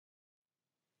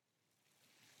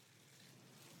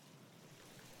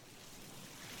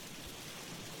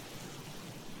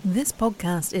This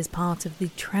podcast is part of the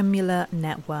Tremula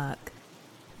Network,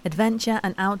 adventure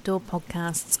and outdoor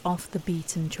podcasts off the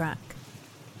beaten track.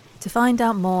 To find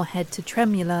out more, head to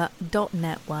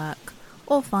tremula.network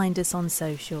or find us on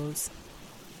socials.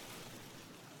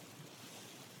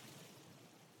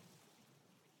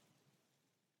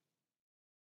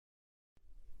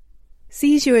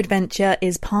 Seize Your Adventure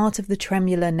is part of the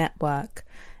Tremula Network,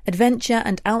 adventure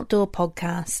and outdoor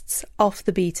podcasts off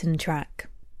the beaten track.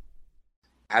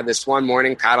 I had this one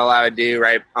morning paddle I would do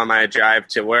right on my drive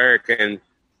to work, and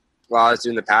while I was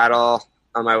doing the paddle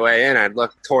on my way in, I'd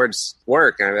look towards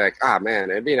work and I'd be like, oh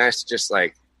man, it'd be nice to just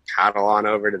like paddle on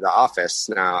over to the office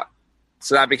now.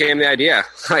 So that became the idea.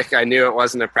 Like, I knew it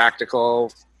wasn't a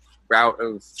practical route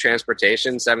of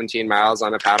transportation. 17 miles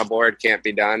on a paddleboard can't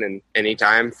be done in any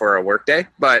time for a work day,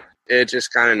 but it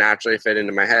just kind of naturally fit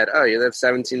into my head. Oh, you live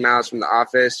 17 miles from the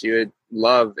office. You would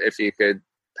love if you could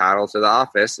paddle to the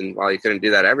office. And while you couldn't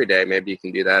do that every day, maybe you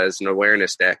can do that as an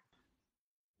awareness day.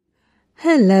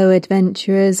 Hello,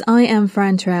 adventurers. I am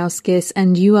Fran Trauskis,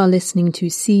 and you are listening to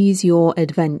Seize Your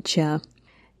Adventure.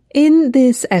 In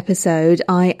this episode,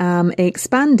 I am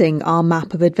expanding our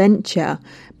map of adventure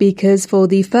because for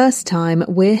the first time,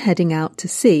 we're heading out to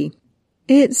sea.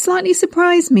 It slightly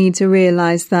surprised me to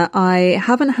realise that I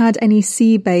haven't had any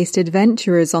sea-based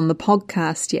adventurers on the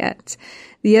podcast yet.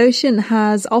 The ocean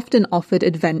has often offered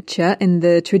adventure in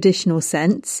the traditional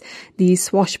sense, the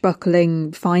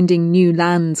swashbuckling, finding new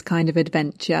lands kind of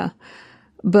adventure.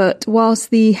 But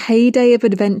whilst the heyday of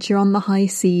adventure on the high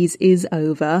seas is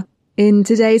over, in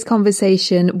today's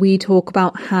conversation we talk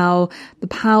about how the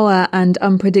power and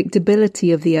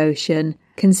unpredictability of the ocean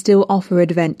can still offer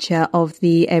adventure of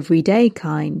the everyday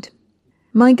kind.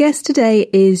 My guest today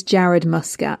is Jared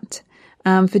Muscat.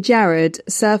 For Jared,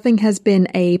 surfing has been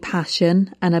a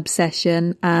passion, an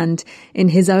obsession, and, in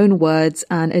his own words,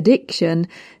 an addiction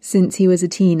since he was a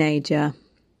teenager.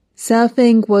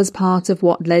 Surfing was part of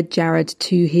what led Jared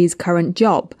to his current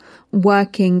job,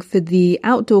 working for the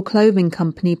outdoor clothing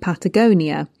company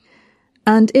Patagonia.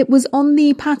 And it was on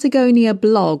the Patagonia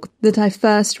blog that I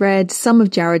first read some of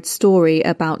Jared's story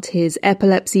about his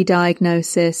epilepsy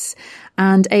diagnosis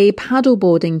and a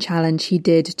paddleboarding challenge he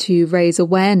did to raise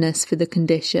awareness for the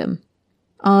condition.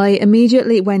 I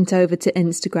immediately went over to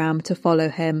Instagram to follow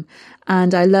him,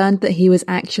 and I learned that he was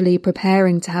actually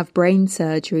preparing to have brain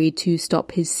surgery to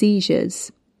stop his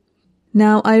seizures.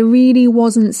 Now, I really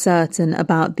wasn't certain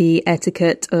about the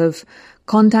etiquette of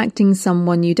contacting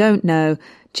someone you don't know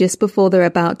just before they're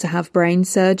about to have brain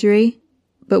surgery,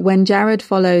 but when Jared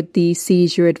followed the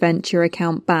Seize Your Adventure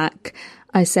account back,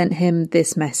 I sent him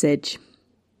this message.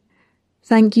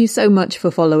 Thank you so much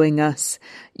for following us.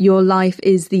 Your life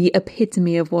is the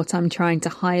epitome of what I'm trying to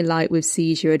highlight with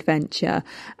Seize Your Adventure,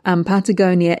 and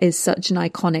Patagonia is such an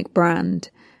iconic brand.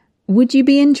 Would you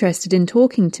be interested in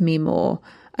talking to me more?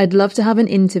 I'd love to have an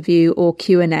interview or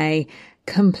Q&A.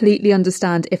 Completely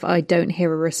understand if I don't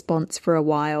hear a response for a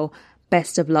while.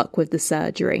 Best of luck with the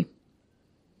surgery.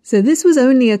 So this was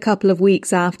only a couple of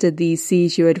weeks after the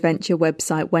Seize Your Adventure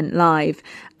website went live,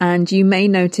 and you may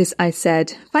notice I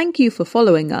said, thank you for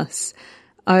following us.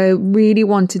 I really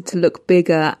wanted to look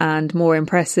bigger and more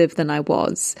impressive than I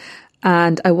was,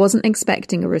 and I wasn't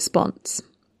expecting a response.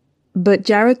 But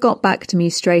Jared got back to me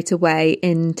straight away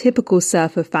in typical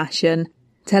surfer fashion,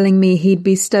 telling me he'd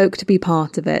be stoked to be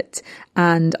part of it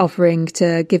and offering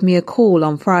to give me a call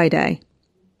on Friday.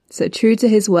 So true to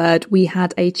his word, we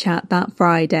had a chat that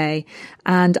Friday,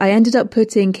 and I ended up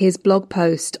putting his blog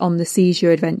post on the Seize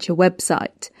Your Adventure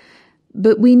website.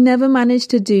 But we never managed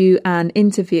to do an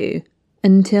interview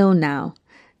until now.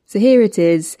 So here it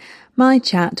is, my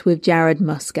chat with Jared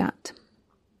Muscat.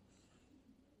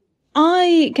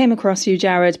 I came across you,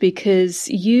 Jared, because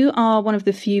you are one of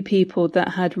the few people that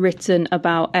had written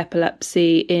about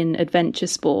epilepsy in adventure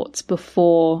sports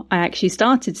before I actually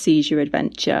started Seize Your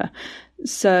Adventure.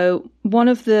 So one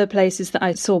of the places that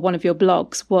I saw one of your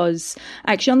blogs was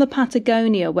actually on the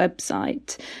Patagonia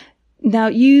website. Now,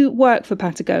 you work for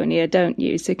Patagonia, don't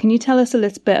you? So can you tell us a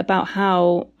little bit about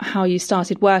how you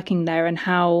started working there and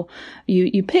how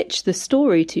you pitched the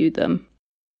story to them?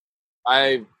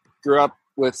 I grew up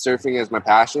with surfing as my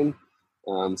passion.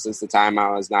 Since the time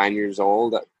I was 9 years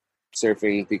old,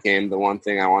 surfing became the one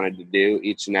thing I wanted to do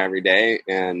each and every day.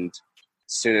 And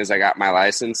as soon as I got my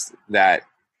license, that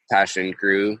passion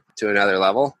grew to another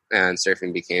level, and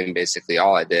surfing became basically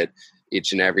all I did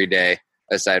each and every day,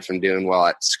 aside from doing well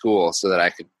at school, so that I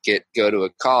could go to a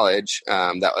college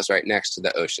that was right next to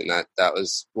the ocean. That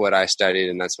was what I studied,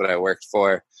 and that's what I worked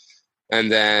for. And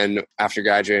then after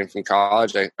graduating from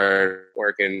college, I started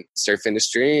working in the surf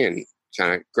industry and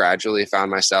kind of gradually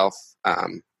found myself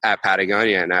at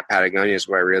Patagonia. And at Patagonia is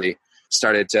where I really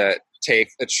started to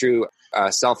take a true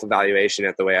self-evaluation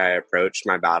at the way I approached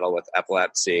my battle with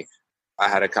epilepsy. I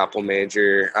had a couple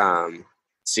major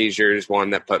seizures, one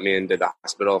that put me into the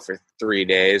hospital for 3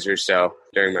 days or so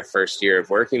during my first year of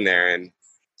working there. And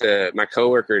my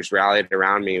coworkers rallied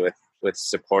around me with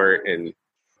support and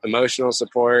emotional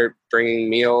support, bringing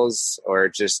meals or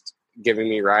just giving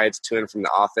me rides to and from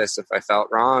the office if I felt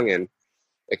wrong. And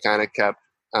it kind of kept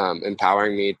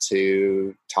empowering me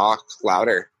to talk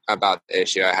louder about the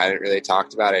issue. I hadn't really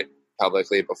talked about it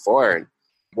publicly before. And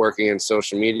working in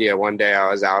social media, one day I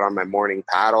was out on my morning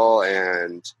paddle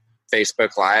and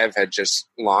Facebook Live had just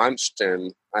launched,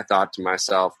 and I thought to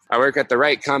myself, I work at the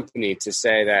right company to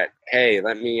say that, hey,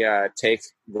 let me take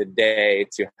the day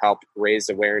to help raise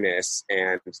awareness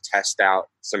and test out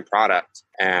some product.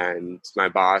 And my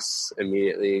boss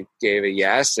immediately gave a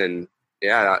yes, and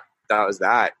yeah, that was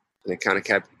that. And it kind of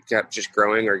kept just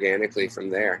growing organically from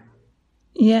there.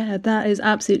 Yeah, that is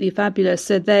absolutely fabulous.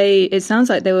 So it sounds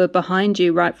like they were behind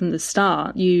you right from the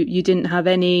start. You didn't have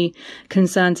any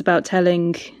concerns about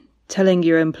telling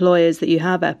your employers that you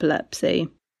have epilepsy.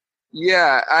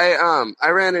 Yeah, I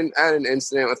had an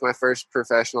incident with my first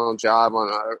professional job.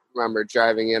 I remember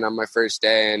driving in on my first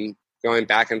day and going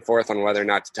back and forth on whether or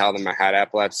not to tell them I had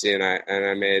epilepsy, and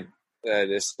I made the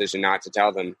decision not to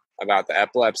tell them about the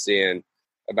epilepsy. And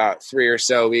about 3 or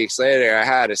so weeks later, I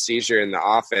had a seizure in the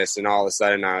office, and all of a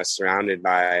sudden I was surrounded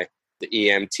by the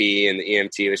EMT, and the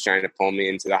EMT was trying to pull me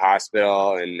into the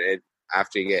hospital. And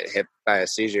after you get hit by a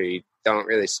seizure, you don't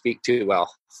really speak too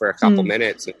well for a couple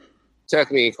minutes. It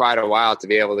took me quite a while to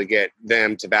be able to get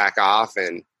them to back off.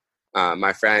 And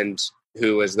my friend,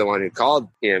 who was the one who called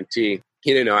EMT, he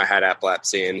didn't know I had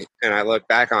epilepsy. And I look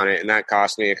back on it, and that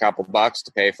cost me a couple bucks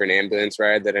to pay for an ambulance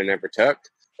ride that I never took.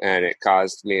 And it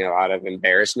caused me a lot of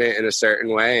embarrassment in a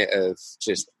certain way of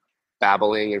just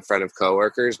babbling in front of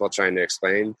coworkers while trying to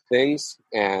explain things.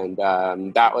 And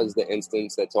that was the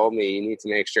instance that told me you need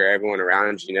to make sure everyone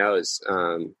around you knows,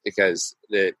 because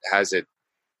it has a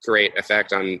great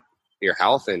effect on your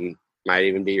health and might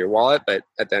even be your wallet. But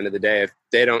at the end of the day, if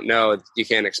they don't know, you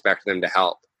can't expect them to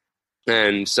help.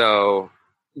 And so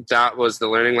that was the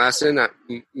learning lesson.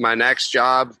 My next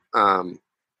job,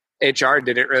 HR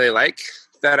didn't really like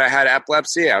that I had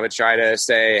epilepsy. I would try to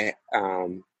say,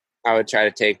 I would try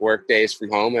to take work days from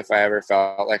home if I ever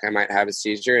felt like I might have a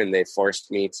seizure, and they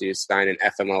forced me to sign an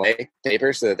FMLA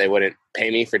paper so that they wouldn't pay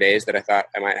me for days that I thought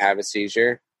I might have a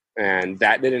seizure. And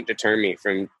that didn't deter me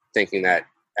from thinking that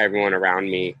everyone around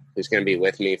me who's going to be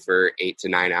with me for 8 to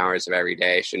 9 hours of every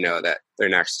day should know that they're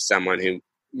next to someone who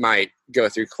might go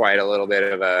through quite a little bit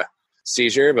of a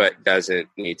seizure, but doesn't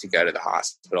need to go to the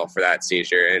hospital for that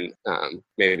seizure, and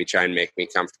maybe try and make me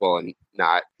comfortable and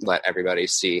not let everybody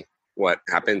see what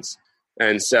happens.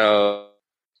 And so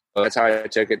that's how I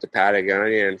took it to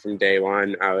Patagonia. And from day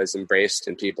one, I was embraced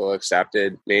and people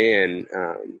accepted me and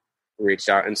reached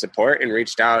out in support and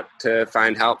reached out to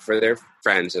find help for their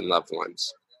friends and loved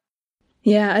ones.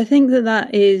 Yeah, I think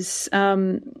that is,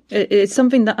 it's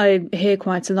something that I hear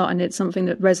quite a lot, and it's something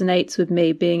that resonates with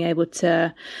me, being able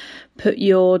to put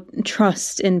your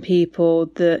trust in people,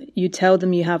 that you tell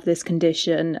them you have this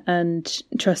condition and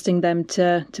trusting them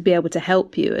to be able to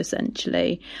help you,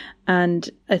 essentially. And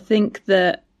I think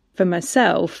that for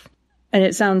myself, and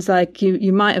it sounds like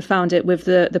you might have found it with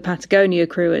the Patagonia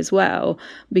crew as well,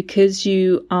 because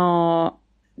you are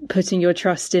putting your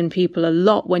trust in people a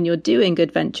lot when you're doing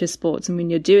adventure sports and when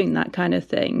you're doing that kind of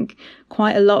thing.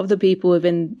 Quite a lot of the people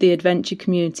within the adventure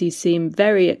community seem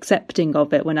very accepting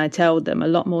of it when I tell them, a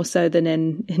lot more so than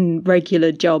in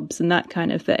regular jobs and that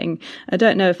kind of thing. I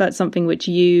don't know if that's something which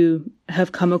you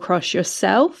have come across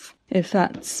yourself, if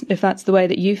that's the way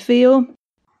that you feel.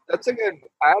 That's a good,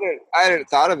 I hadn't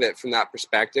thought of it from that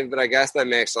perspective, but I guess that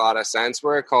makes a lot of sense.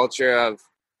 We're a culture of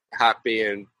happy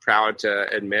and proud to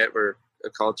admit we're a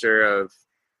culture of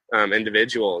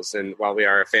individuals. And while we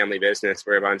are a family business,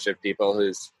 we're a bunch of people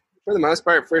whose, for the most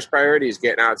part, first priority is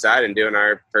getting outside and doing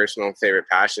our personal favorite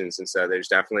passions. And so there's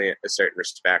definitely a certain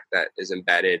respect that is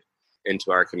embedded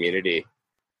into our community.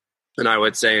 And I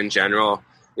would say in general,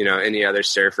 any other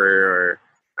surfer or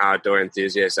outdoor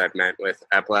enthusiast I've met with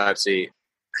epilepsy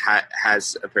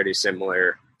has a pretty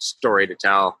similar story to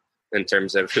tell in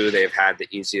terms of who they've had the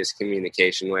easiest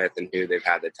communication with and who they've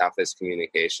had the toughest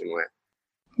communication with.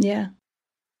 Yeah.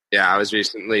 Yeah, I was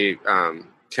recently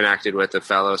connected with a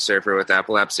fellow surfer with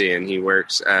epilepsy, and he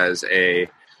works as a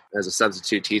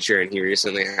substitute teacher, and he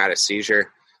recently had a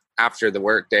seizure. After the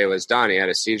work day was done, he had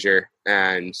a seizure,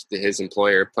 and his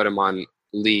employer put him on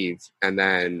leave and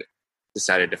then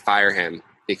decided to fire him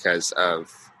because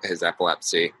of his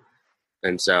epilepsy.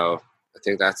 And so I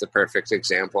think that's a perfect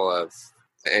example of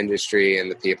the industry and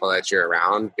the people that you're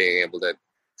around being able to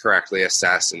correctly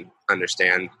assess and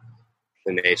understand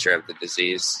the nature of the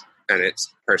disease and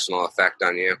its personal effect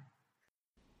on you.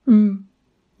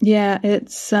 Yeah,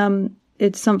 it's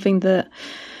something that,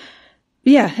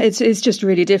 it's just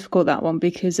really difficult, that one,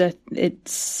 because it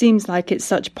seems like it's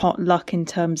such pot luck in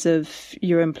terms of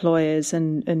your employers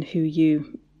and who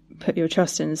you put your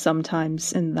trust in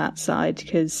sometimes in that side,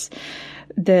 because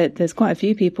there's quite a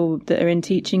few people that are in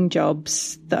teaching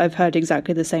jobs that I've heard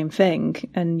exactly the same thing,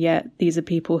 and yet these are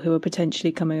people who are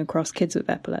potentially coming across kids with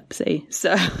epilepsy.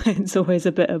 So it's always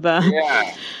a bit of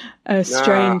a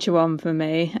strange one for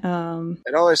me.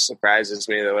 It always surprises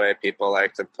me the way people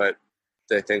like to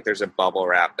they think there's a bubble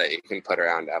wrap that you can put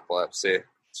around epilepsy.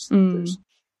 There's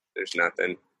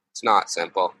nothing. It's not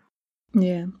simple.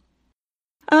 Yeah.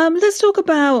 Let's talk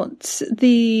about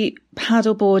the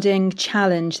paddleboarding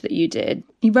challenge that you did.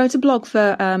 You wrote a blog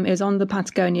for, it was on the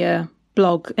Patagonia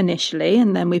blog initially,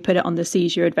 and then we put it on the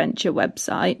Seize Your Adventure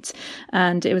website.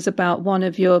 And it was about one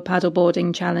of your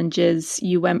paddleboarding challenges.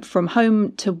 You went from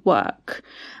home to work,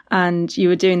 and you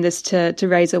were doing this to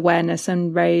raise awareness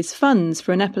and raise funds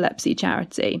for an epilepsy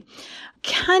charity.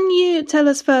 Can you tell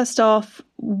us first off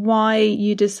why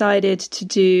you decided to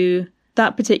do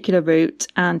that particular route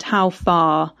and how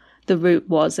far the route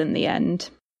was in the end?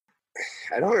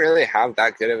 I don't really have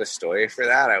that good of a story for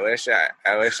that. I wish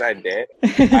I did.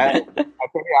 I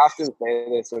pretty often say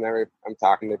this whenever I'm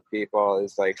talking to people,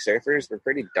 is like, surfers were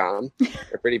pretty dumb.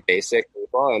 They're pretty basic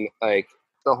people. And like,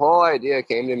 the whole idea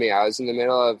came to me. I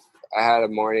had a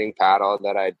morning paddle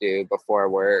that I do before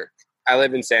work. I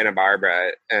live in Santa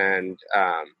Barbara, and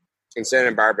in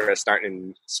Santa Barbara, starting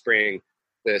in spring,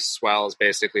 the swells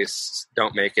basically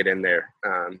don't make it in there.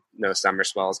 No summer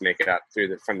swells make it up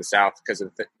from the south because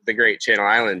of the Great Channel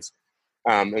Islands.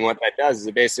 And what that does is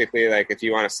it basically, like, if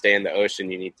you want to stay in the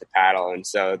ocean, you need to paddle. And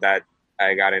so that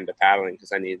I got into paddling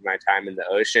because I needed my time in the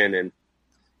ocean. And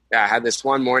I had this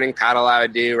one morning paddle I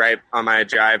would do right on my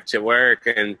drive to work.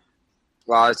 And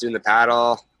while I was doing the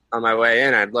paddle on my way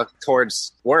in, I'd look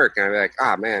towards work and I'd be like,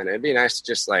 oh man, it'd be nice to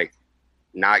just like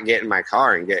not get in my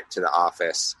car and get to the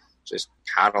office. Just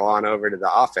paddle on over to the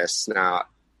office now.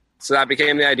 So that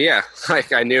became the idea.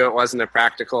 Like, I knew it wasn't a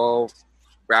practical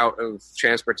route of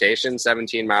transportation.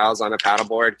 17 miles on a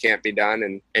paddleboard can't be done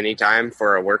in any time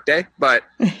for a work day. But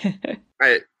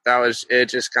it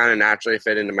just kind of naturally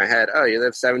fit into my head. Oh, you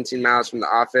live 17 miles from the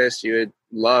office. You would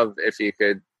love if you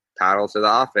could paddle to the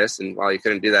office. And while you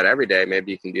couldn't do that every day,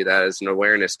 maybe you can do that as an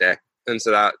awareness day. And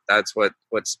so that's what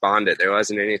spawned it. There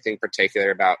wasn't anything particular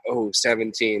about,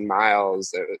 17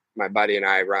 miles. My buddy and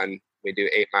I we do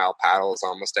 8-mile paddles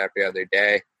almost every other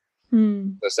day.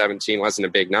 So 17 wasn't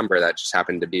a big number. That just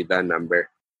happened to be the number.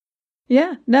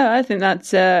 Yeah, no, I think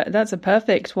that's a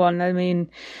perfect one. I mean,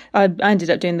 I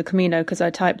ended up doing the Camino because I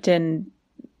typed in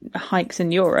hikes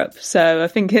in Europe. So I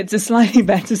think it's a slightly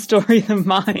better story than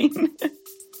mine.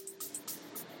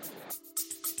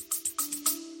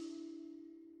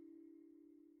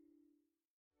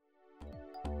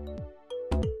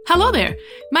 Hello there,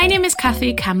 my name is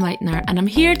Kathy Kamleitner and I'm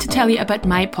here to tell you about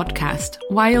my podcast,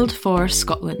 Wild for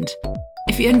Scotland.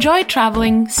 If you enjoy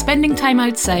travelling, spending time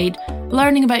outside,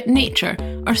 learning about nature,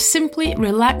 or simply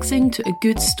relaxing to a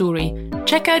good story,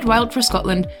 check out Wild for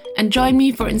Scotland and join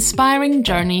me for inspiring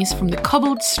journeys from the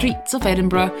cobbled streets of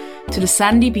Edinburgh to the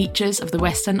sandy beaches of the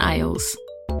Western Isles.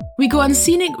 We go on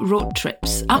scenic road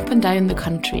trips up and down the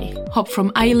country, hop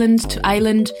from island to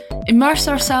island, immerse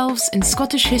ourselves in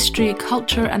Scottish history,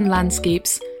 culture and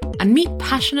landscapes, and meet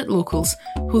passionate locals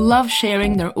who love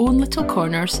sharing their own little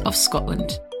corners of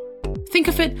Scotland. Think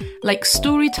of it like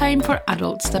story time for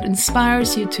adults that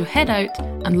inspires you to head out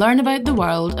and learn about the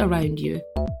world around you.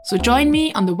 So join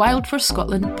me on the Wild for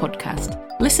Scotland podcast.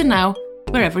 Listen now,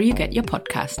 wherever you get your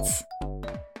podcasts.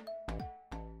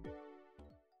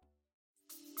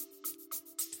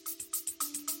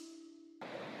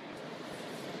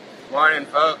 Morning,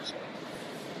 folks.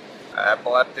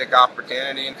 Epileptic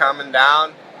opportunity coming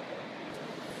down.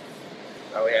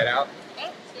 So we head out.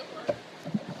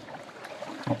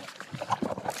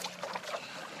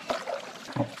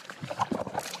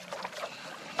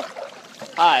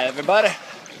 Hi, everybody.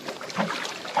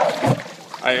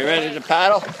 Are you ready to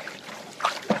paddle?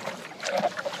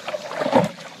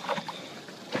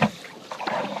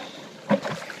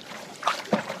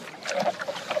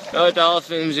 No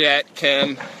dolphins yet,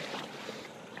 Kim.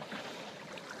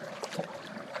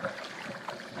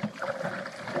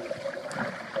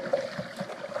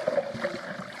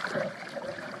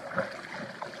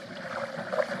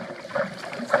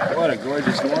 What a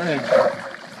gorgeous morning.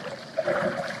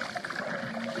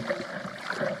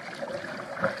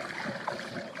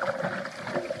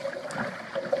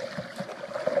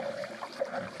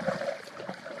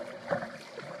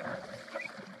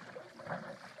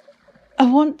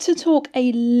 want to talk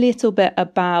a little bit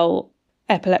about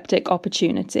epileptic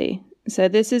opportunity. So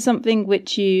this is something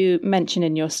which you mention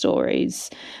in your stories,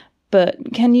 but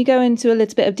can you go into a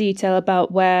little bit of detail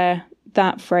about where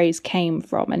that phrase came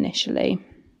from initially?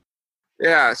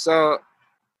 Yeah, so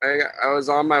I was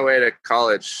on my way to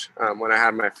college when I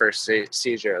had my first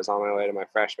seizure. I was on my way to my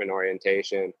freshman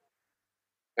orientation,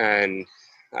 and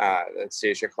the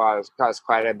seizure caused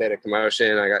quite a bit of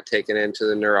commotion. I got taken into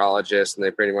the neurologist, and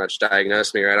they pretty much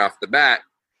diagnosed me right off the bat.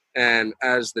 And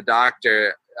as the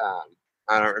doctor,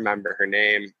 I don't remember her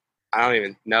name. I don't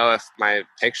even know if my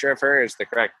picture of her is the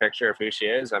correct picture of who she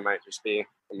is. I might just be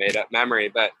a made-up memory.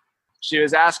 But she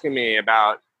was asking me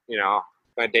about,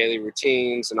 my daily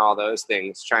routines and all those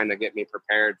things, trying to get me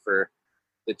prepared for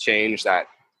the change that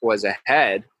was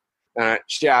ahead.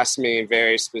 She asked me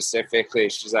very specifically,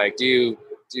 she's like, do you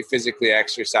physically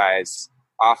exercise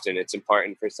often? It's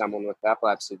important for someone with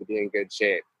epilepsy to be in good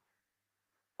shape.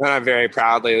 And I very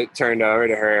proudly turned over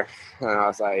to her, and I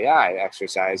was like, yeah, I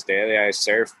exercise daily. I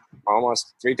surf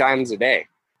almost 3 times a day.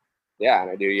 Yeah,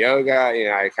 and I do yoga.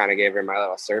 I kind of gave her my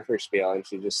little surfer spiel, and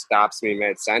she just stops me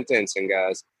mid-sentence and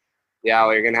goes, yeah,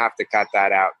 well, you're going to have to cut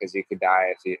that out because you could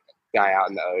die if you die out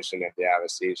in the ocean if you have a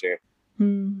seizure.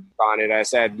 On it, I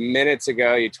said, minutes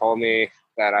ago, you told me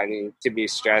that I need to be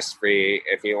stress-free.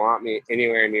 If you want me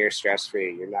anywhere near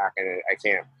stress-free, I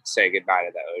can't say goodbye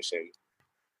to the ocean.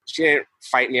 She didn't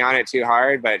fight me on it too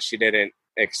hard, but she didn't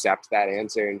accept that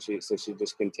answer. And she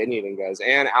just continued and goes,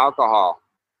 and alcohol.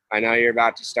 I know you're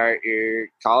about to start your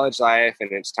college life and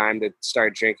it's time to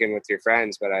start drinking with your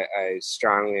friends, but I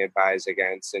strongly advise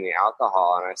against any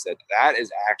alcohol. And I said, that is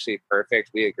actually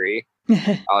perfect. We agree.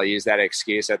 I'll use that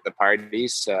excuse at the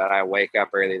parties so that I wake up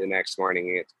early the next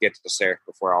morning and get to surf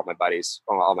before all my buddies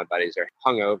are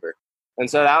hungover. And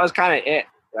so that was kind of it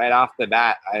right off the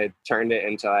bat. I turned it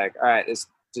into like, all right, this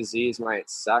disease might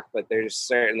suck, but there's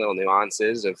certain little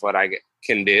nuances of what I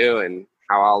can do and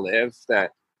how I'll live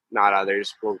that not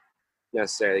others will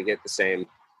necessarily get the same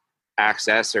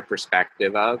access or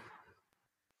perspective of.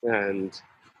 And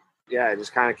yeah, I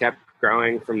just kind of kept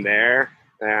growing from there.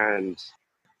 And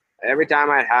every time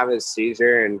I'd have a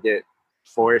seizure and get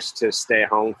forced to stay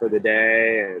home for the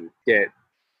day and get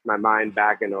my mind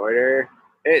back in order,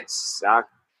 it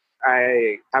sucked.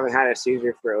 I haven't had a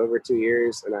seizure for over 2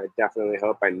 years, and I definitely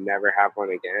hope I never have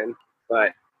one again.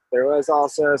 But there was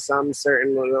also some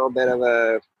certain little bit of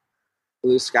a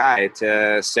blue sky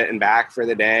to sitting back for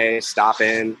the day, stop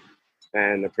in,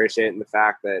 and appreciating the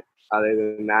fact that other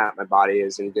than that, my body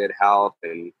is in good health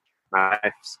and my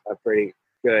life's a pretty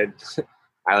good.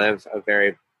 I live a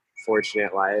very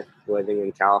fortunate life living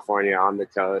in California on the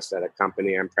coast at a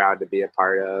company I'm proud to be a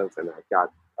part of, and I've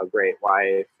got a great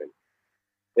wife. And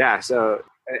yeah, so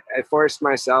I forced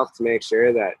myself to make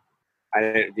sure that I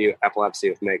didn't view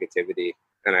epilepsy with negativity,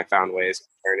 and I found ways to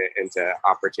turn it into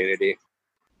opportunity.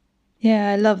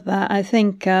 Yeah, I love that. I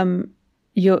think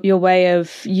your way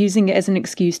of using it as an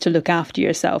excuse to look after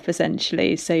yourself,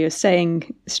 essentially. So you're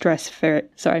staying stress-free.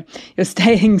 You're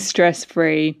staying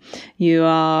stress-free. You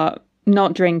are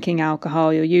not drinking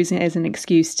alcohol. You're using it as an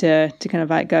excuse to kind of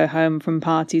like go home from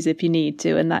parties if you need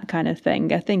to, and that kind of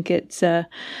thing. I think it's a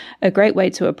great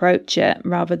way to approach it,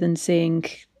 rather than seeing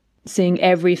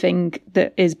everything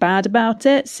that is bad about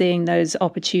it, seeing those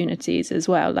opportunities as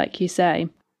well, like you say.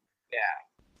 Yeah.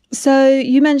 So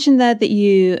you mentioned there that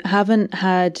you haven't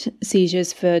had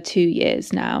seizures for 2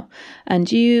 years now,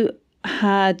 and you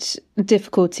had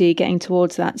difficulty getting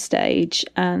towards that stage,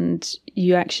 and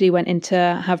you actually went in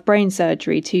to have brain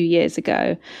surgery 2 years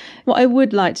ago. What I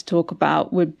would like to talk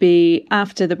about would be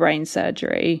after the brain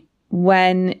surgery,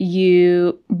 when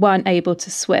you weren't able to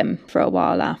swim for a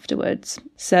while afterwards.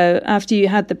 So after you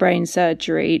had the brain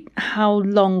surgery, how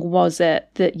long was it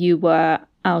that you were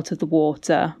out of the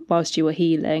water whilst you were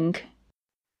healing?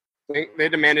 They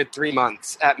demanded 3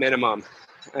 months at minimum.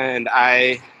 And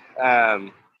I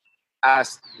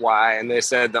asked why, and they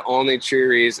said the only true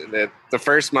reason that the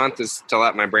first month is to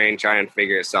let my brain try and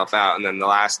figure itself out, and then the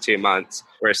last 2 months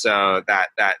were so that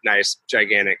nice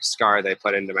gigantic scar they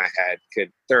put into my head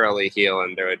could thoroughly heal,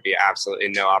 and there would be absolutely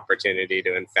no opportunity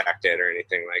to infect it or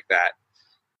anything like that.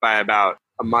 By about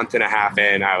a month and a half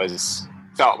in, I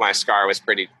felt my scar was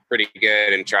pretty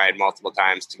good and tried multiple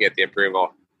times to get the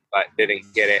approval, but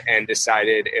didn't get it, and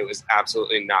decided it was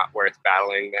absolutely not worth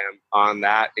battling them on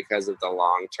that because of the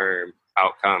long-term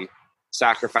outcome.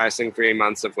 Sacrificing 3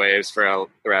 months of waves for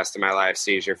the rest of my life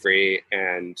seizure-free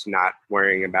and not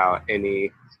worrying about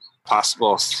any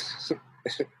possible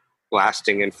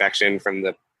lasting infection from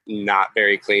the not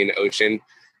very clean ocean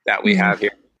that we have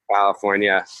here in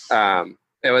California.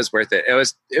 It was worth it.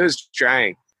 It was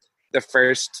trying. The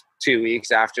first 2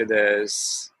 weeks after the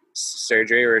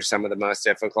surgery were some of the most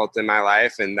difficult in my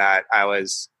life, and that I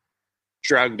was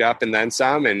drugged up and then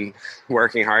some, and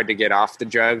working hard to get off the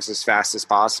drugs as fast as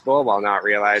possible while not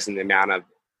realizing the amount of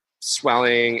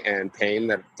swelling and pain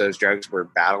that those drugs were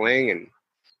battling. And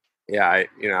yeah,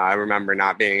 I remember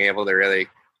not being able to really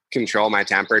control my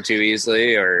temper too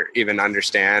easily or even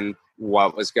understand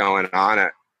what was going on.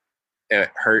 It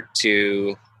hurt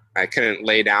I couldn't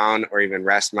lay down or even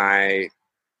rest my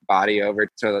body over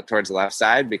towards the left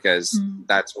side, because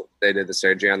that's what they did the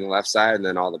surgery on the left side, and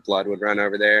then all the blood would run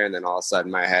over there, and then all of a sudden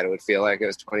my head would feel like it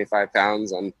was 25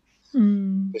 pounds on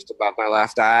just above my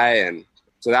left eye. And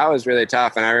so that was really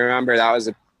tough. And I remember that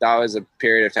was a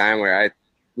period of time where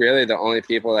the only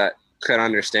people that could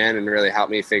understand and really help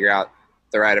me figure out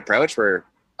the right approach were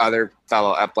other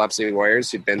fellow epilepsy warriors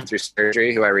who'd been through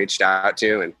surgery, who I reached out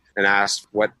to and asked,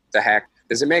 what the heck,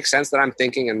 does it make sense that I'm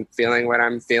thinking and feeling what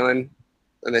I'm feeling?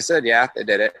 And they said, yeah, they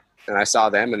did it. And I saw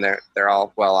them, and they're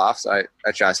all well off. So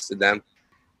I trusted them.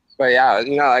 But yeah,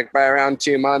 like by around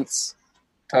 2 months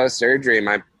post surgery,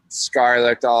 my scar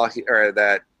looked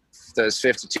those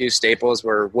 52 staples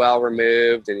were well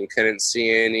removed, and you couldn't see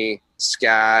any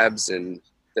scabs, and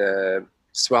the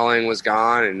swelling was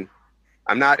gone. And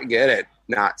I'm not good at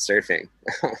not surfing.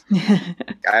 I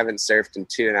haven't surfed in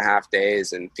 2.5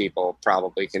 days, and people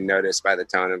probably can notice by the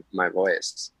tone of my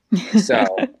voice. So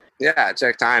yeah, it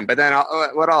took time. But then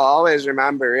what I'll always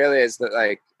remember really is that,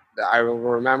 like, I will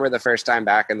remember the first time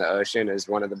back in the ocean is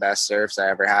one of the best surfs I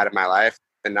ever had in my life.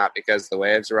 And not because the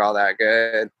waves were all that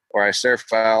good or I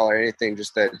surfed well or anything,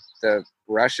 just the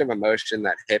rush of emotion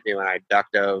that hit me when I duck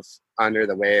dove under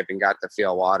the wave and got to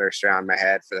feel water surround my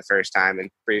head for the first time in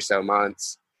 3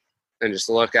 months. And just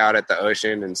look out at the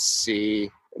ocean and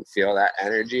see and feel that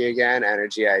energy again.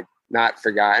 Energy I'd not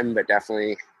forgotten, but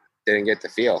definitely didn't get to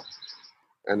feel.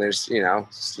 And there's,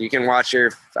 you can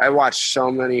I watch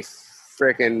so many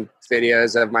freaking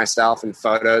videos of myself and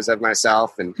photos of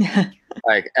myself and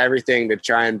like everything to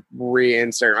try and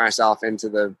reinsert myself into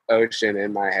the ocean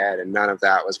in my head. And none of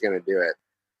that was going to do it.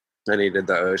 I needed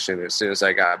the ocean. As soon as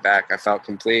I got back, I felt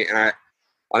complete. And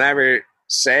I'll never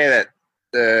say that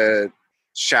the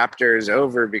chapter is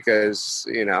over, because,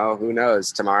 who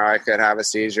knows? Tomorrow I could have a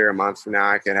seizure. A month from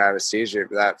now I could have a seizure.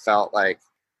 But that felt like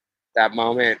that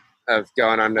moment of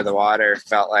going under the water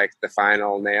felt like the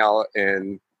final nail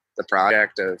in the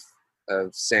project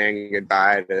of saying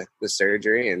goodbye to the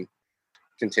surgery and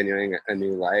continuing a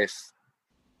new life.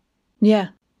 Yeah.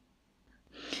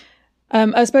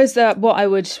 I suppose that what I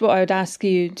would ask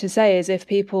you to say is, if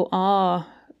people are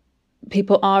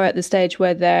at the stage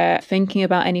where they're thinking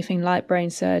about anything like brain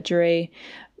surgery,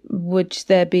 would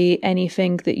there be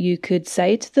anything that you could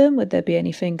say to them? Would there be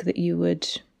anything that you would,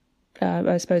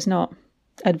 I suppose not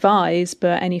advise,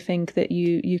 but anything that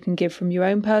you can give from your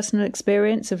own personal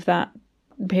experience of that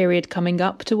period coming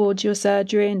up towards your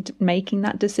surgery and making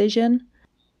that decision?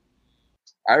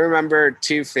 I remember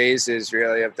 2 phases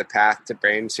really of the path to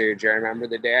brain surgery. I remember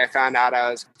the day I found out I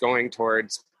was going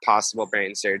towards possible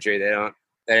brain surgery. They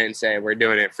didn't say we're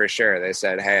doing it for sure. They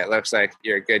said, hey, it looks like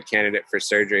you're a good candidate for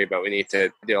surgery, but we need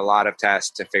to do a lot of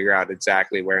tests to figure out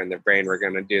exactly where in the brain we're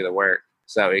going to do the work,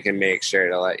 so we can make sure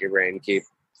to let your brain keep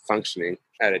functioning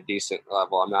at a decent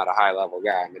level. I'm not a high level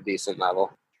guy. I'm a decent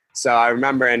level. So I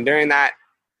remember, and during that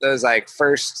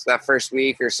first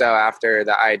week or so after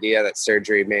the idea that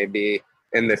surgery may be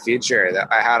in the future, that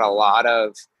I had a lot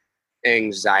of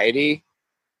anxiety,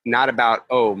 not about,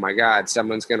 oh my God,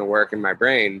 someone's going to work in my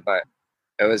brain, but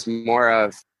it was more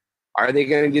of, are they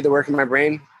going to do the work in my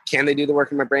brain? Can they do the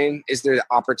work in my brain? Is there the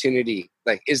opportunity?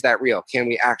 Like, is that real? Can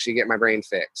we actually get my brain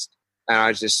fixed? And I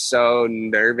was just so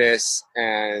nervous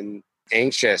and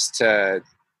anxious to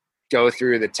go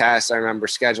through the tests. I remember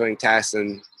scheduling tests,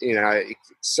 and, it's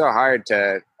so hard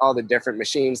to all the different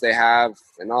machines they have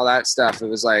and all that stuff. It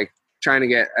was like trying to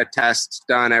get a test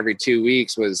done every 2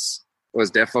 weeks was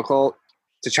difficult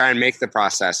to try and make the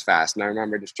process fast. And I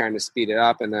remember just trying to speed it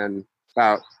up. And then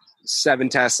about 7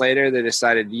 tests later, they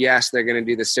decided, yes, they're going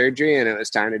to do the surgery. And it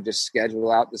was time to just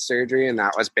schedule out the surgery. And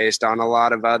that was based on a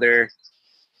lot of other,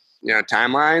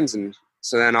 timelines. And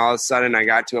so then all of a sudden I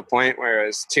got to a point where it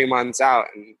was 2 months out.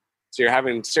 And so you're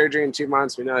having surgery in 2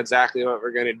 months. We know exactly what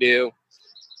we're going to do.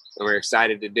 And we're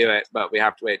excited to do it, but we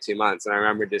have to wait 2 months. And I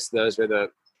remember just those were the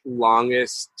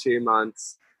longest 2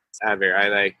 months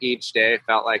ever. Each day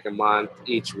felt like a month.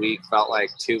 Each week felt like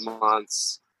 2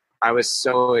 months. I was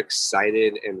so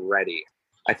excited and ready.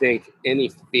 I think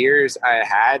any fears I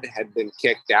had been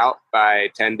kicked out by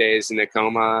 10 days in a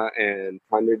coma and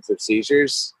hundreds of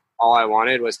seizures. All I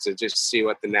wanted was to just see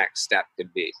what the next step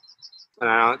could be. And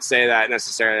I don't say that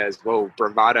necessarily as, whoa,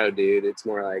 bravado, dude. It's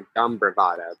more like dumb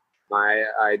bravado. My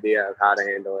idea of how to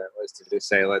handle it was to just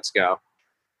say, let's go.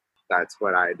 That's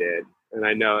what I did. And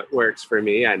I know it works for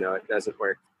me. I know it doesn't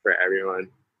work for everyone.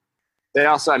 They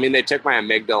also, they took my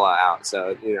amygdala out.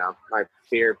 So, my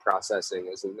fear processing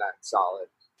isn't that solid.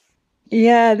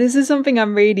 Yeah, this is something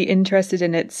I'm really interested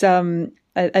in. It's,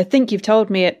 I think you've told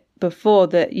me it before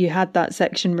that you had that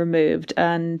section removed,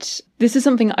 and this is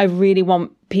something I really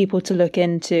want people to look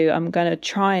into. I'm going to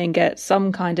try and get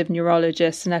some kind of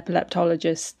neurologist and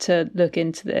epileptologist to look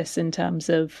into this in terms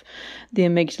of the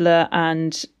amygdala,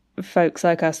 and folks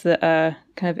like us that are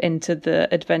kind of into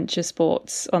the adventure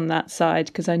sports on that side,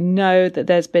 because I know that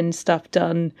there's been stuff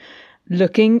done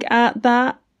looking at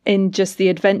that in just the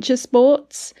adventure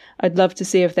sports. I'd love to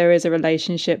see if there is a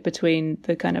relationship between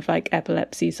the kind of like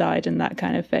epilepsy side and that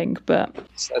kind of thing. But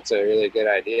that's a really good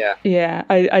idea. Yeah,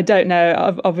 I don't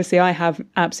know. Obviously, I have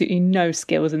absolutely no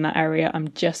skills in that area.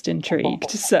 I'm just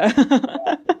intrigued. So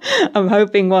I'm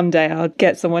hoping one day I'll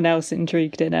get someone else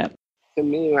intrigued in it. To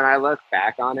me, when I look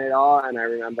back on it all and I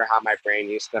remember how my brain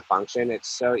used to function, it's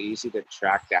so easy to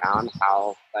track down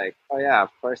how, like, oh yeah, of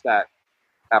course that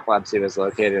epilepsy was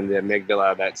located in the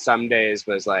amygdala, that some days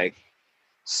was like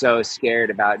so scared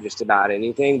about just about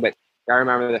anything. But I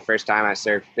remember the first time I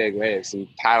surfed big waves and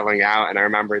paddling out, and I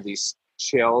remember these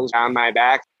chills down my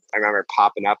back. I remember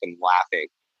popping up and laughing.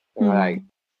 And like,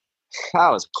 that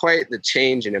was quite the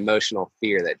change in emotional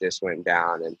fear that just went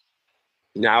down. And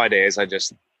nowadays I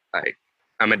just like,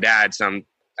 I'm a dad, so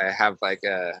I have like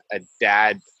a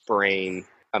dad brain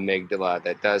amygdala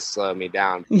that does slow me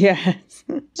down. Yes.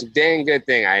 It's a dang good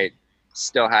thing I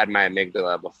still had my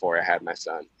amygdala before I had my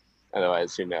son.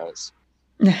 Otherwise, who knows?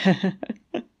 Yes,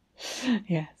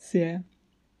 yeah.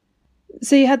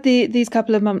 So you had these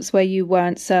couple of months where you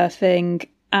weren't surfing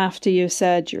after your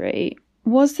surgery.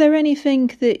 Was there anything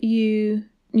that you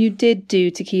did do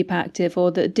to keep active, or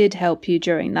that did help you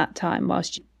during that time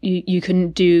whilst you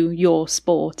couldn't do your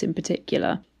sport in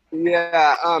particular?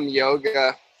 Yeah,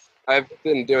 yoga. I've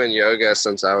been doing yoga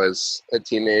since I was a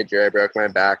teenager. I broke my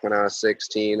back when I was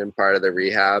 16, and part of the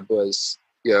rehab was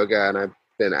yoga, and I've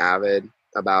been avid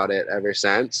about it ever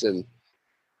since. And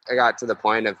I got to the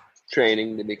point of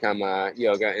training to become a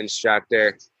yoga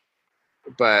instructor,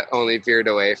 but only veered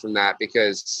away from that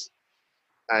because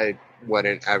I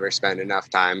wouldn't ever spend enough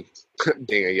time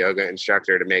being a yoga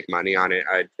instructor to make money on it.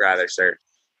 I'd rather surf.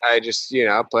 I just,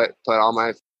 put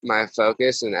all my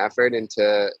focus and effort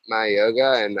into my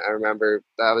yoga. And I remember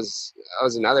that was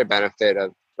another benefit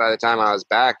of, by the time I was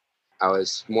back, I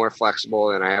was more flexible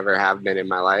than I ever have been in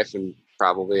my life, and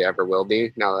probably ever will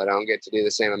be now that I don't get to do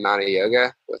the same amount of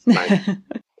yoga with my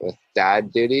with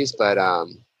dad duties. But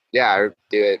yeah, I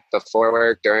do it before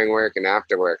work, during work, and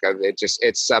after work.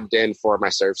 It's subbed in for my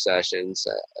surf sessions.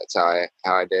 That's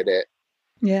how I did it.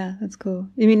 Yeah, that's cool.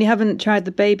 You mean you haven't tried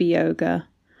the baby yoga?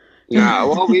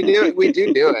 No, well, we do it. We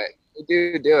do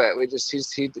it. We just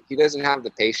he doesn't have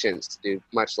the patience to do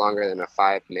much longer than a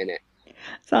 5-minute.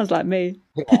 Sounds like me.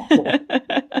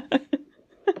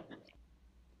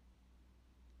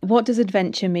 What does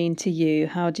adventure mean to you?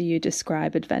 How do you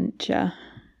describe adventure?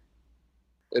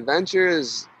 Adventure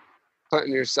is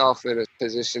putting yourself in a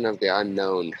position of the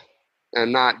unknown,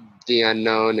 and not the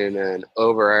unknown in an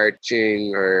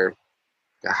overarching or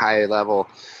a high level.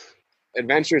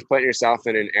 Adventure is putting yourself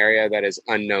in an area that is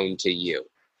unknown to you.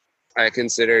 I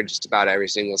consider just about every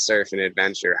single surf an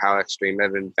adventure. How extreme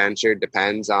of an adventure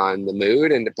depends on the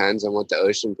mood and depends on what the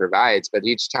ocean provides. But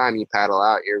each time you paddle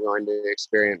out, you're going to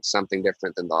experience something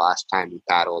different than the last time you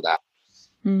paddled out.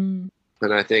 And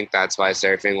I think that's why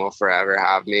surfing will forever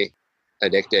have me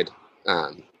addicted.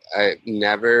 I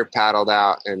never paddled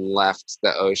out and left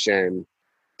the ocean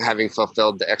having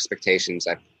fulfilled the expectations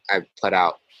I put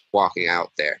out walking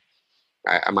out there.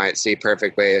 I might see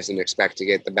perfect waves and expect to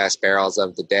get the best barrels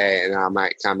of the day, and I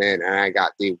might come in and I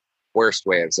got the worst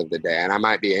waves of the day. And I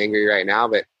might be angry right now,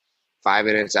 but 5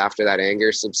 minutes after that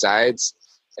anger subsides,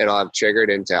 it'll have triggered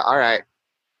into, all right,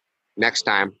 next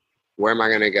time, where am I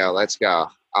going to go? Let's go.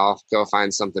 I'll go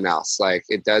find something else. Like,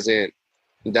 it doesn't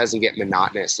get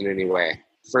monotonous in any way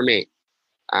for me.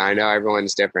 I know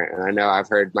everyone's different. And I know I've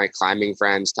heard my climbing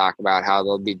friends talk about how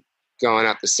they'll be going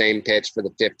up the same pitch for the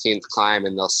 15th climb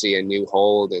and they'll see a new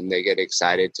hold and they get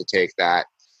excited to take that.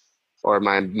 Or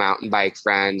my mountain bike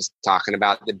friends talking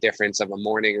about the difference of a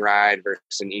morning ride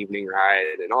versus an evening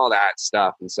ride and all that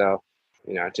stuff. And so,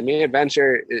 to me,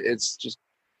 adventure, it's just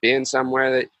being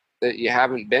somewhere that you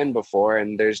haven't been before,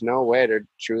 and there's no way to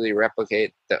truly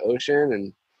replicate the ocean,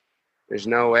 and there's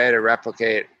no way to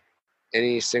replicate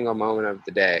any single moment of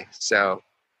the day. So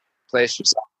place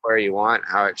yourself where you want,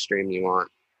 how extreme you want.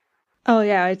 Oh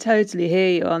yeah, I totally hear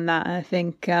you on that. I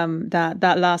think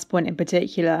that last point in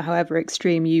particular, however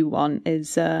extreme you want,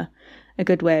 is a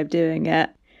good way of doing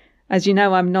it. As you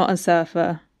know, I'm not a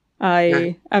surfer.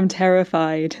 I am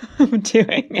terrified of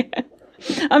doing it.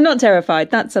 I'm not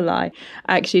terrified. That's a lie.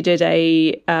 I actually did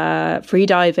a free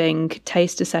diving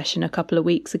taster session a couple of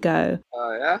weeks ago.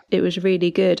 Oh, yeah? It was really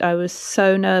good. I was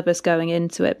so nervous going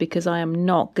into it because I am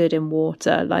not good in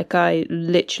water. Like, I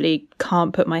literally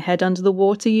can't put my head under the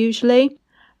water usually.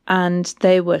 And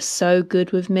they were so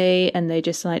good with me, and they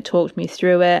just like talked me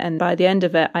through it. And by the end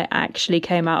of it, I actually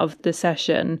came out of the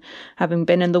session, having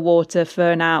been in the water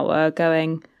for an hour,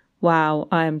 going, wow,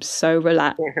 I am so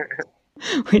relaxed.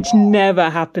 Which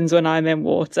never happens when I'm in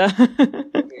water. Yeah.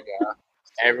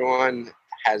 Everyone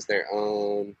has their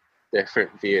own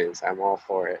different views. I'm all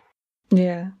for it.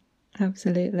 Yeah,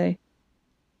 absolutely.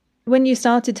 When you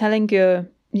started telling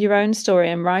your own story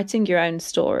and writing your own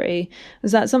story,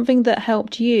 was that something that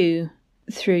helped you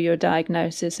through your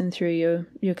diagnosis and through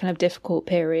your kind of difficult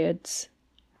periods?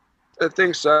 I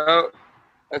think so.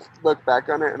 I look back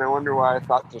on it and I wonder why I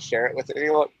thought to share it with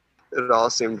anyone. It all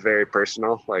seemed very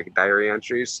personal, like diary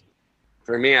entries.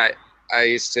 For me, I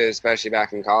used to, especially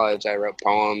back in college, I wrote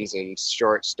poems and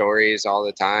short stories all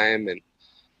the time. And,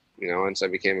 once I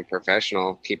became a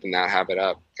professional, keeping that habit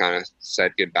up kind of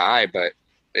said goodbye. But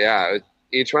yeah,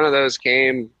 each one of those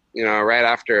came, right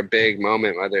after a big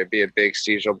moment, whether it be a big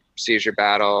seizure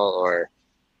battle or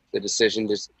the decision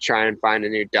to try and find a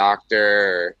new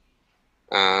doctor.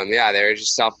 They were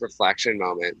just self-reflection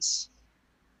moments.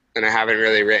 And I haven't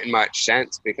really written much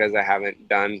since because I haven't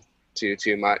done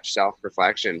too much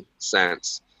self-reflection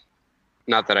since.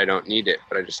 Not that I don't need it,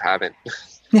 but I just haven't.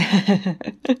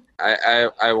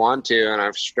 I want to, and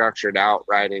I've structured out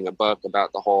writing a book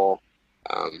about the whole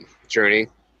journey.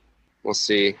 We'll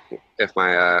see if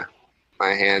my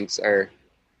hands are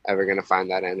ever going to find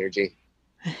that energy.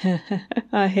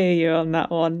 I hear you on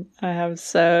that one. I have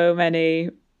so many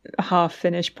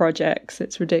half-finished projects.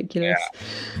 It's ridiculous.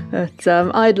 Yeah. But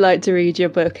I'd like to read your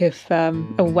book if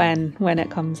when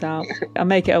it comes out. I'll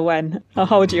make it a when. I'll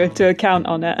hold you to account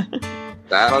on it.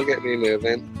 That'll get me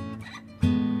moving.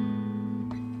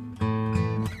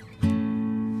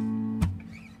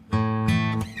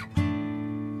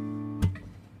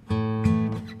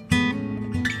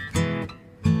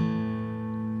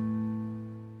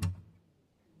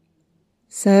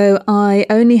 So I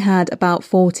only had about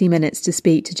 40 minutes to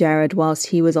speak to Jared whilst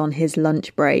he was on his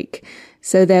lunch break.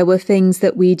 So there were things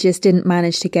that we just didn't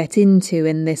manage to get into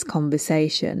in this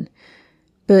conversation.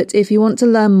 But if you want to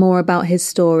learn more about his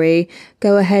story,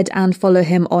 go ahead and follow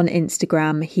him on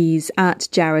Instagram. He's at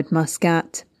Jared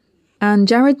Muscat. And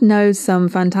Jared knows some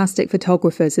fantastic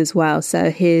photographers as well,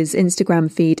 so his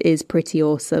Instagram feed is pretty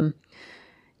awesome.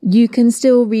 You can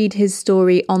still read his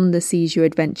story on the Seize Your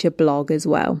Adventure blog as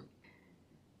well.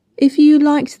 If you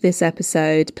liked this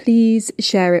episode, please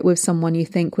share it with someone you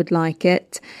think would like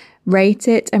it. Rate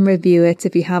it and review it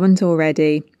if you haven't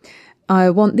already. I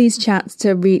want these chats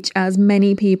to reach as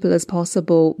many people as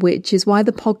possible, which is why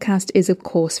the podcast is, of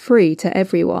course, free to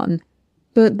everyone.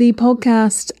 But the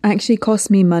podcast actually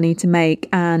costs me money to make,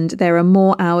 and there are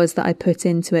more hours that I put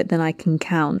into it than I can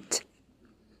count.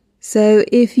 So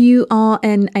if you are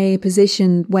in a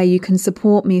position where you can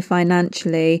support me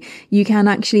financially, you can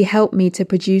actually help me to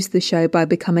produce the show by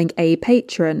becoming a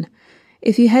patron.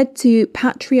 If you head to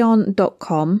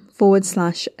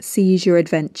patreon.com/Seize Your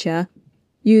Adventure,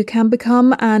 you can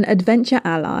become an adventure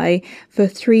ally for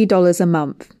 $3 a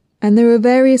month. And there are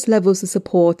various levels of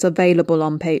support available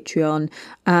on Patreon,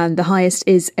 and the highest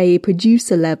is a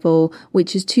producer level,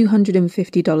 which is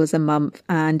 $250 a month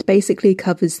and basically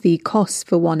covers the costs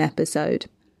for one episode.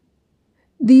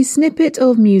 The snippet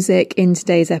of music in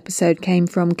today's episode came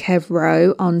from Kev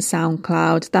Rowe on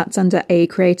SoundCloud. That's under a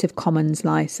Creative Commons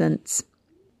license.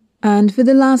 And for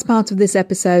the last part of this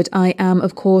episode, I am,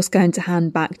 of course, going to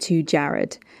hand back to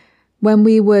Jared. When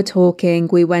we were talking,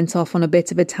 we went off on a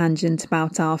bit of a tangent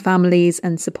about our families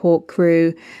and support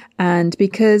crew. And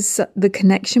because the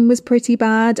connection was pretty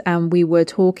bad and we were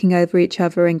talking over each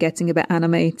other and getting a bit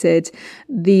animated,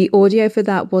 the audio for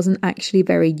that wasn't actually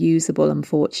very usable,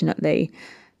 unfortunately.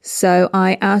 So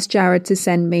I asked Jared to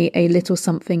send me a little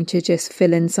something to just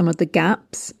fill in some of the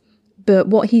gaps. But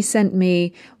what he sent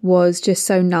me was just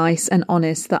so nice and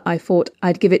honest that I thought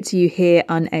I'd give it to you here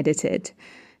unedited.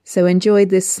 So enjoy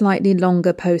this slightly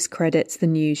longer post-credits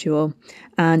than usual.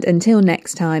 And until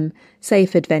next time,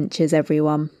 safe adventures,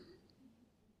 everyone.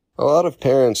 A lot of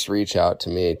parents reach out to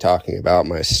me talking about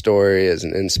my story as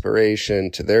an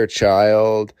inspiration to their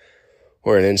child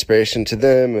or an inspiration to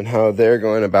them and how they're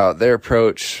going about their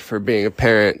approach for being a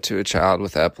parent to a child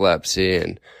with epilepsy.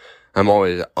 And I'm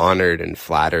always honored and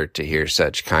flattered to hear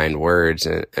such kind words,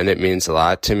 and it means a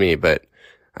lot to me. But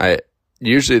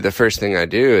usually the first thing I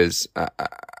do is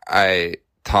I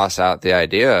toss out the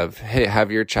idea of, hey,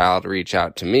 have your child reach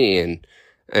out to me, and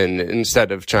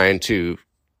instead of trying to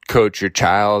coach your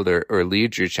child or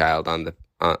lead your child on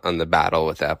the battle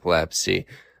with epilepsy,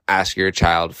 ask your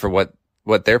child for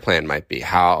what their plan might be,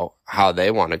 how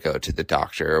they want to go to the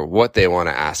doctor, or what they want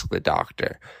to ask the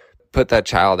doctor. Put that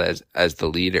child as the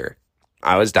leader.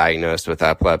 I was diagnosed with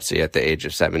epilepsy at the age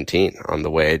of 17 on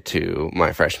the way to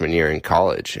my freshman year in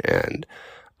college. And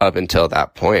up until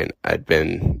that point, I'd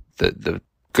been the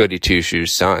goody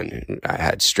two-shoes son. I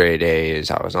had straight A's.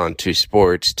 I was on 2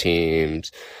 sports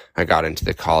teams. I got into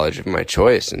the college of my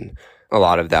choice. And a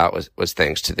lot of that was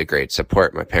thanks to the great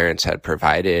support my parents had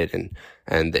provided,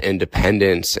 and the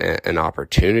independence and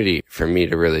opportunity for me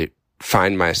to really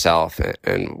find myself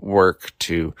and work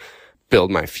to build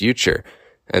my future.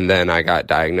 And then I got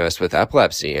diagnosed with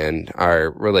epilepsy, and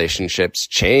our relationships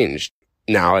changed.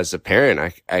 Now as a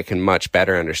parent, I can much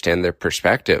better understand their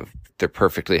perspective. Their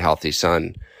perfectly healthy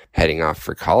son heading off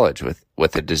for college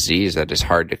with a disease that is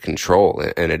hard to control,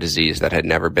 and a disease that had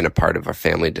never been a part of a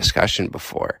family discussion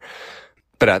before.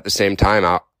 But at the same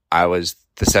time, I was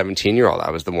the 17-year-old.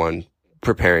 I was the one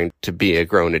preparing to be a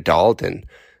grown adult, and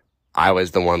I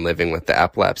was the one living with the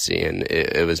epilepsy, and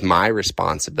it was my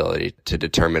responsibility to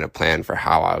determine a plan for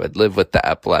how I would live with the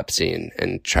epilepsy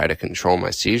and try to control my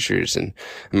seizures. And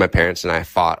my parents and I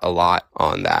fought a lot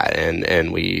on that,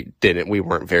 and we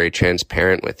weren't very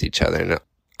transparent with each other. And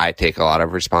I take a lot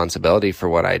of responsibility for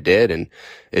what I did, and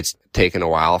it's taken a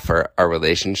while for our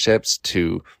relationships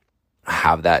to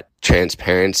have that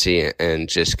transparency and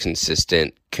just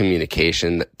consistent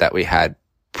communication that we had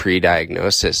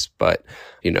pre-diagnosis. But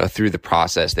through the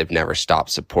process, they've never stopped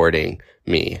supporting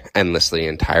me endlessly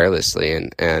and tirelessly,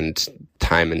 and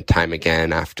time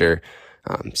again after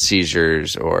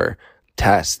seizures or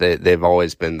tests, they've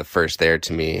always been the first there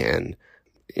to me. And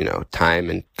time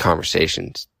and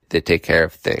conversations, they take care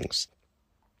of things.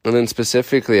 And then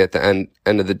specifically at the end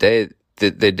of the day,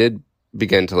 they did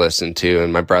begin to listen to,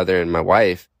 and my brother and my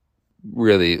wife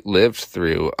really lived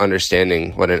through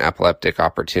understanding what an epileptic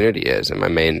opportunity is. And my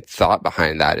main thought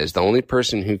behind that is the only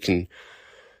person who can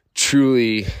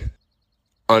truly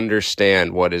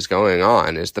understand what is going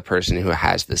on is the person who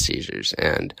has the seizures.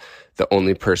 And the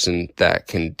only person that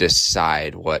can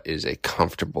decide what is a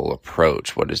comfortable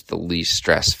approach, what is the least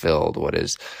stress-filled, what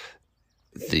is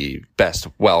the best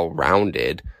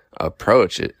well-rounded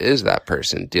approach, is that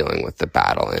person dealing with the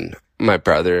battle. And my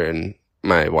brother and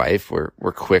my wife were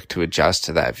quick to adjust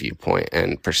to that viewpoint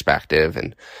and perspective,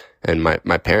 and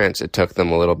my parents, it took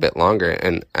them a little bit longer.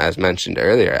 And as mentioned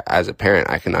earlier, as a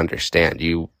parent, I can understand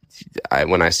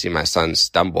when I see my son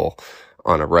stumble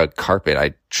on a rug carpet,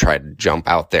 I try to jump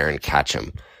out there and catch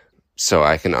him. So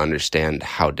I can understand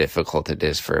how difficult it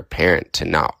is for a parent to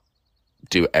not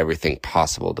do everything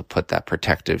possible to put that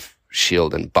protective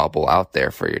shield and bubble out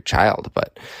there for your child.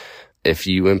 But if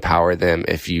you empower them,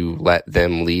 if you let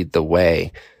them lead the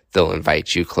way, they'll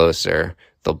invite you closer,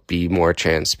 they'll be more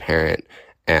transparent,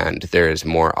 and there is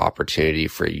more opportunity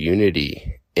for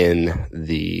unity in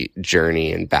the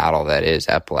journey and battle that is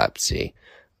epilepsy.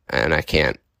 And I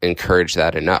can't encourage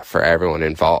that enough for everyone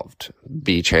involved.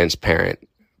 Be transparent,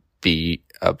 be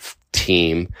a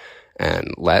team,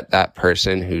 and let that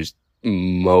person who's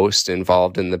most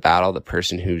involved in the battle, the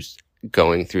person who's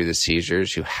going through the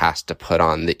seizures, who has to put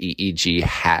on the EEG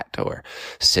hat or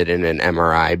sit in an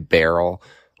MRI barrel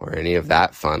or any of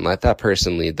that fun, let that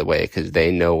person lead the way, because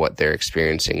they know what they're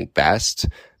experiencing best.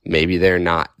 Maybe they're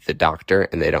not the doctor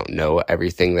and they don't know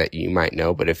everything that you might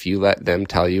know, but if you let them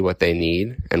tell you what they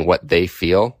need and what they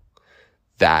feel,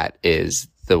 that is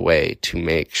the way to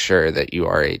make sure that you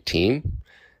are a team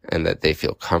and that they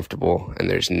feel comfortable, and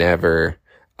there's never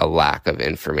a lack of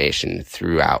information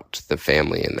throughout the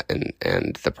family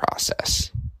and the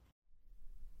process.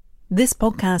 This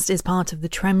podcast is part of the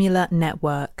Tremula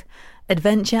Network,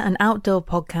 adventure and outdoor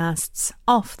podcasts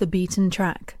off the beaten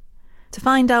track. To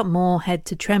find out more, head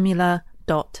to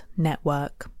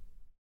tremula.network.